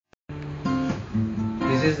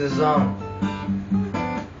This is the song.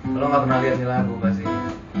 Lo gak pernah lihat nih lagu pasti.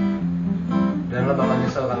 Dan lo bakal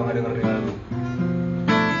nyesel kalau gak denger nih lagu.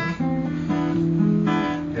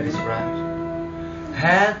 Dari Surprise.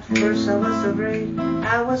 At first I was afraid,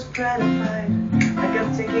 I was gratified. I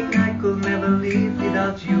kept thinking I could never live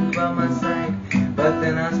without you by my side. But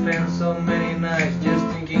then I spent so many nights just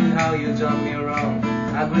thinking how you done me wrong.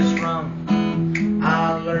 I grew strong,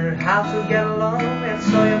 I learned how to get along, and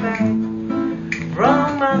saw you back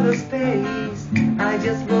from outer space. I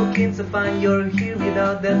just broke in to find you're here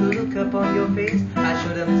without that look upon your face. I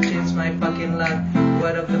shouldn't change my fucking luck.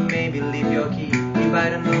 What if the maybe leave your key? If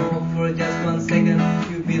I don't know for just 1 second,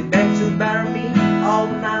 you'd be back to bury me.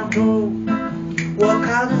 Oh, now go, walk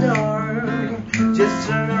out the door, just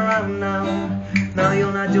turn around now. Now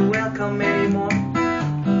you're not your welcome anymore.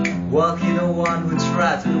 Was he the one who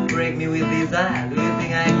tried to break me with his eye? Do you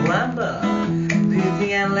think I grumble? Do you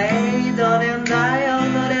think I lay down and die? Oh,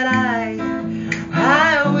 know that I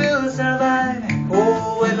will survive.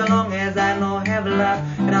 Oh, as long as I know I have life,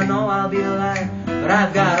 and I know I'll be alive. But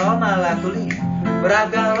I've got all my life to live, but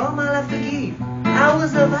I've got all my life to give. I will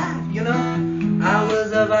survive, you know, I will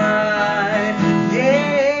survive, yeah.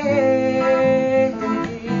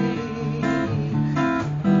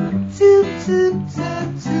 Toot, toot, toot,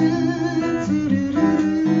 toot, toot,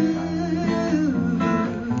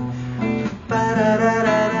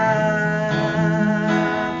 ba-da-da-da-da.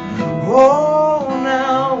 Oh,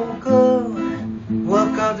 now go,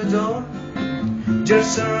 walk out the door,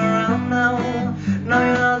 just turn around now. Now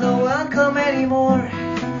you're not the welcome anymore.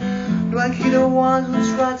 Like you're the one who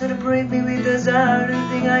tried to break me with desire. Do you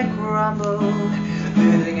think I crumble? Do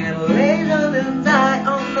you think I lay down and die?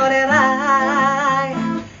 Oh, no, that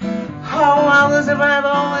I will survive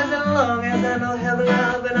always as long as I know I have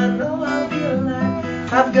love, and I know I'll be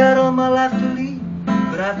alive. I've got all my life to live,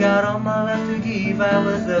 but I've got all my life to give. I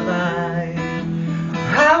will survive,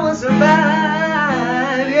 I will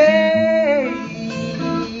survive, yeah.